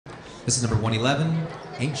This is number 111,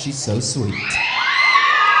 Ain't She So Sweet?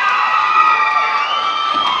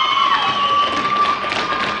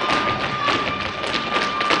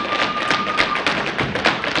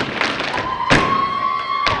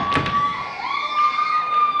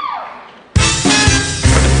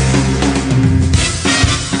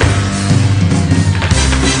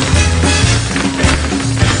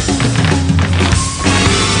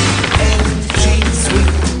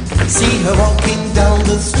 See her walking down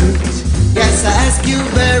the street. Yes, I ask you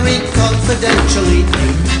very confidentially,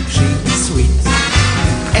 ain't she sweet?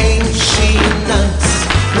 Ain't she nice?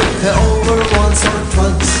 Look her over once or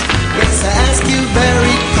twice. Yes, I ask you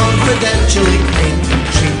very confidentially, ain't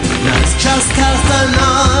she nice? Just cast an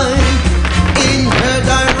eye in her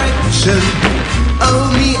direction. Oh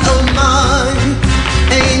me, oh my,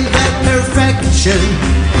 ain't that perfection?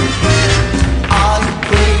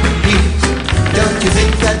 Don't you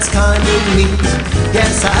think that's kind of neat?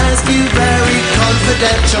 Yes, I ask you very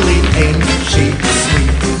confidentially, ain't she sweet?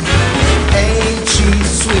 Ain't she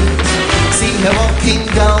sweet? See her walking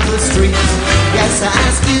down the street. Yes, I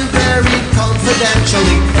ask you very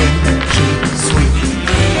confidentially, ain't she sweet?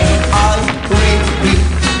 I repeat,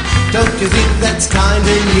 don't you think that's kind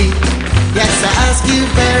of neat? Yes, I ask you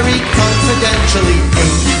very confidentially,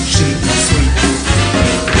 ain't she sweet?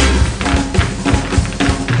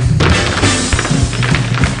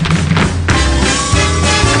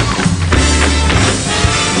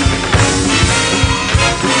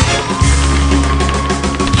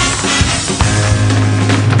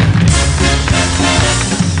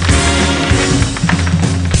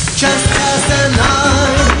 Just cast an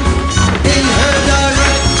eye in her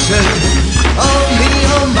direction. Oh me,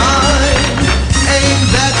 oh my, ain't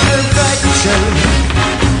that perfection?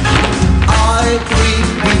 I repeat,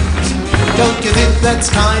 don't you think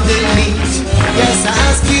that's kinda neat? Yes, I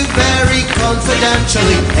ask you very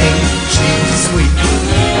confidentially, ain't she sweet?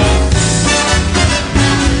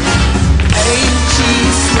 Ain't she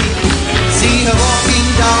sweet? See her walking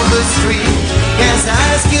down the street. Yes, I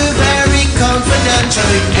ask you very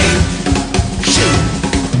confidentially, ain't she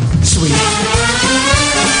sweet?